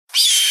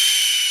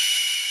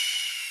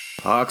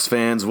Hawks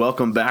fans,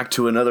 welcome back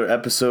to another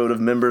episode of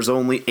Members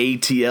Only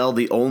ATL,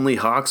 the only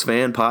Hawks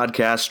fan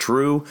podcast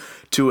true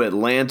to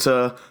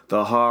Atlanta.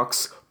 The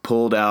Hawks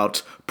pulled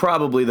out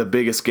probably the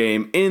biggest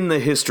game in the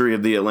history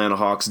of the Atlanta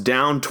Hawks,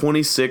 down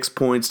 26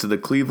 points to the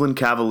Cleveland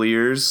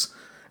Cavaliers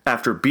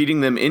after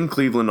beating them in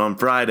Cleveland on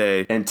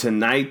Friday. And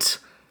tonight,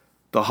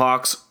 the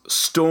Hawks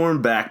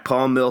stormed back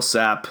Paul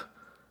Millsap,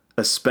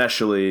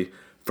 especially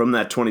from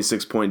that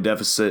 26-point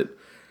deficit.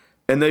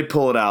 And they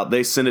pull it out.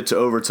 They send it to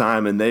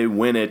overtime, and they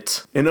win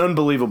it in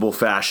unbelievable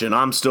fashion.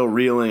 I'm still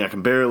reeling. I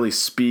can barely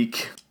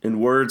speak, and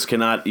words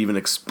cannot even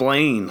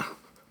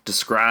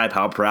describe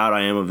how proud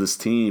I am of this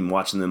team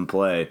watching them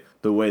play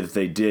the way that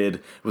they did.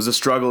 It was a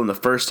struggle in the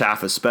first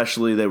half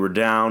especially. They were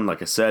down,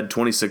 like I said,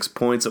 26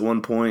 points at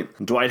one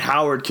point. Dwight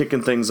Howard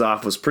kicking things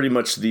off was pretty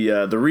much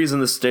the reason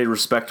this stayed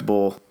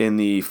respectable in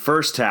the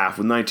first half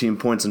with 19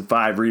 points and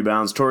 5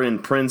 rebounds.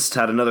 Taurean Prince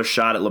had another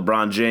shot at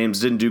LeBron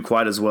James, didn't do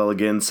quite as well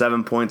again,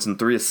 7 points and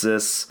 3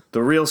 assists.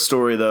 The real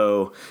story,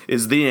 though,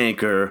 is the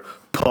anchor,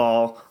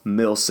 Paul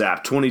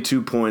Millsap.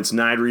 22 points,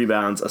 9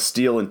 rebounds, a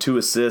steal, and 2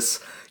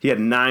 assists. He had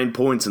 9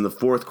 points in the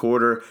fourth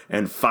quarter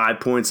and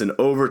 5 points in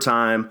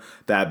overtime.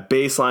 That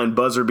baseline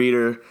buzzer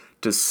beater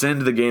to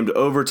send the game to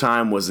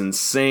overtime was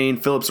insane.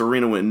 Phillips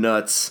Arena went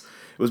nuts.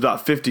 It was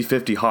about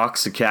 50-50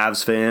 Hawks to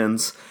Cavs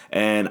fans.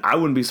 And I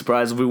wouldn't be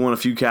surprised if we won a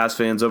few Cavs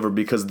fans over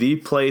because the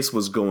place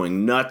was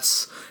going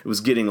nuts. It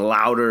was getting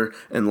louder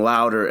and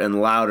louder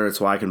and louder.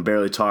 That's why I can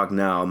barely talk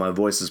now. My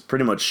voice is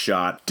pretty much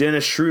shot.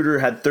 Dennis Schroeder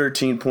had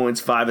 13 points,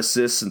 5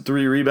 assists, and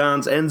 3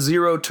 rebounds, and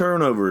 0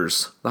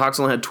 turnovers. The Hawks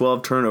only had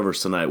 12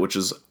 turnovers tonight, which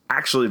is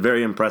actually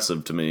very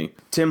impressive to me.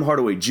 Tim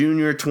Hardaway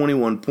Jr.,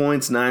 21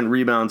 points, 9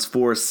 rebounds,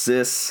 4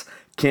 assists.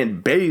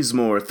 Kent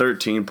Bazemore,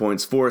 13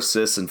 points, 4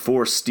 assists, and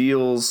 4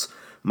 steals.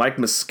 Mike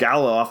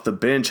Muscala off the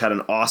bench had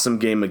an awesome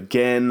game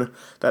again.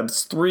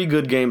 That's 3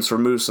 good games for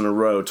Moose in a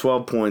row.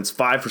 12 points,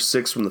 5 for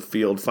 6 from the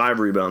field, 5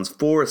 rebounds,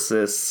 4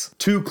 assists,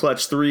 2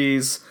 clutch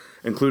threes,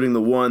 including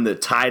the one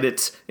that tied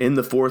it in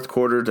the fourth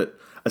quarter to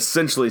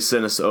essentially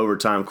sent us to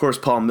overtime. Of course,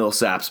 Paul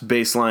Millsap's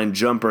baseline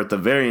jumper at the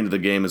very end of the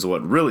game is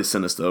what really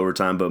sent us to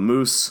overtime, but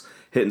Moose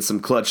hitting some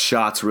clutch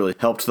shots really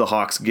helped the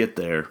Hawks get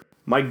there.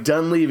 Mike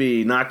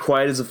Dunleavy, not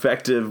quite as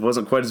effective,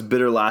 wasn't quite as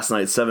bitter last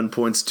night, 7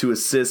 points, 2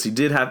 assists. He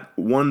did have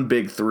 1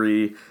 big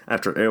 3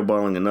 after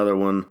airballing another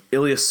one.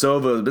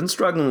 Ilyasova has been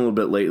struggling a little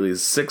bit lately,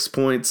 6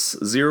 points,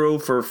 0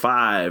 for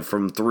 5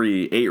 from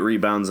 3, 8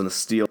 rebounds and a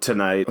steal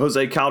tonight.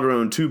 Jose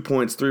Calderon, 2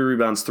 points, 3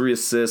 rebounds, 3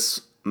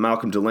 assists.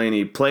 Malcolm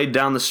Delaney played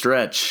down the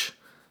stretch,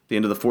 the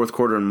end of the fourth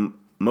quarter and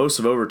most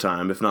of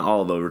overtime, if not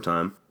all of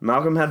overtime.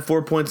 Malcolm had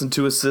 4 points and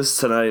 2 assists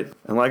tonight.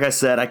 And like I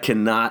said, I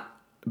cannot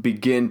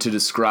begin to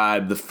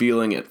describe the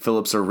feeling at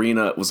Phillips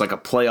Arena. It was like a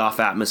playoff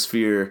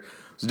atmosphere. It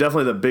was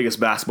definitely the biggest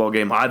basketball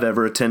game I've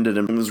ever attended,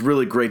 and it was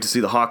really great to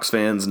see the Hawks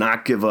fans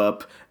not give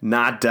up,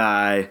 not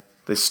die.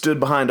 They stood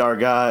behind our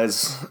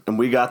guys, and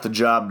we got the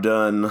job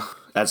done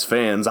as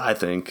fans, I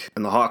think.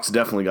 And the Hawks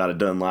definitely got it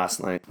done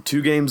last night.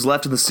 2 games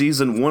left in the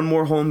season, 1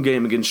 more home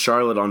game against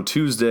Charlotte on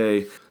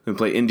Tuesday. We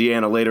play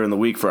Indiana later in the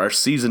week for our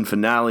season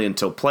finale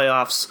until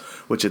playoffs,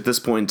 which at this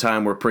point in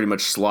time we're pretty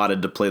much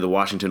slotted to play the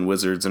Washington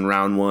Wizards in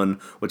round 1,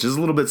 which is a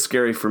little bit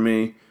scary for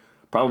me.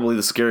 Probably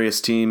the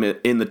scariest team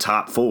in the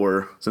top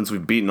 4 since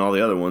we've beaten all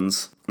the other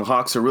ones. The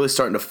Hawks are really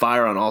starting to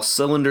fire on all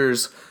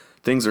cylinders.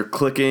 Things are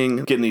clicking,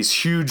 getting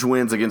these huge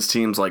wins against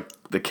teams like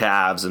the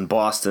Cavs and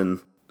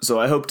Boston. So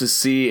I hope to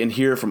see and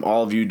hear from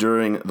all of you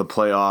during the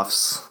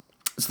playoffs.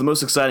 It's the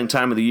most exciting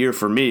time of the year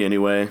for me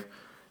anyway.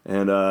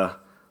 And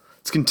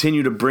let's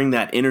continue to bring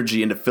that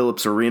energy into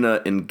Phillips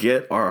Arena and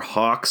get our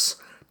Hawks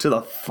to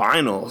the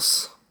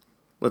finals.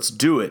 Let's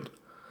do it.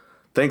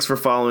 Thanks for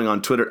following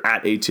on Twitter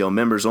at ATL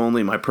Members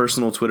Only, my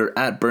personal Twitter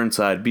at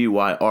Burnside,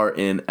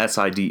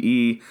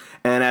 BYRNSIDE.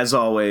 And as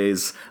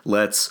always,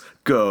 let's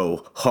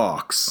go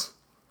Hawks.